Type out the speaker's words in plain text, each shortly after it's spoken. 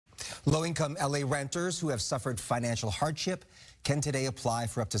Low-income LA renters who have suffered financial hardship can today apply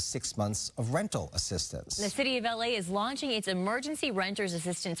for up to 6 months of rental assistance. The city of LA is launching its emergency renters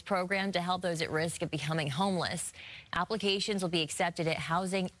assistance program to help those at risk of becoming homeless. Applications will be accepted at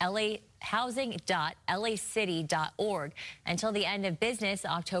housing.lacity.org until the end of business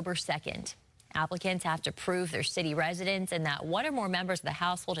October 2nd. Applicants have to prove they're city residents and that one or more members of the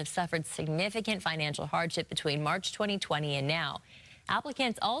household have suffered significant financial hardship between March 2020 and now.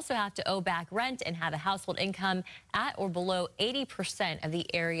 Applicants also have to owe back rent and have a household income at or below 80% of the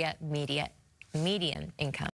area median income.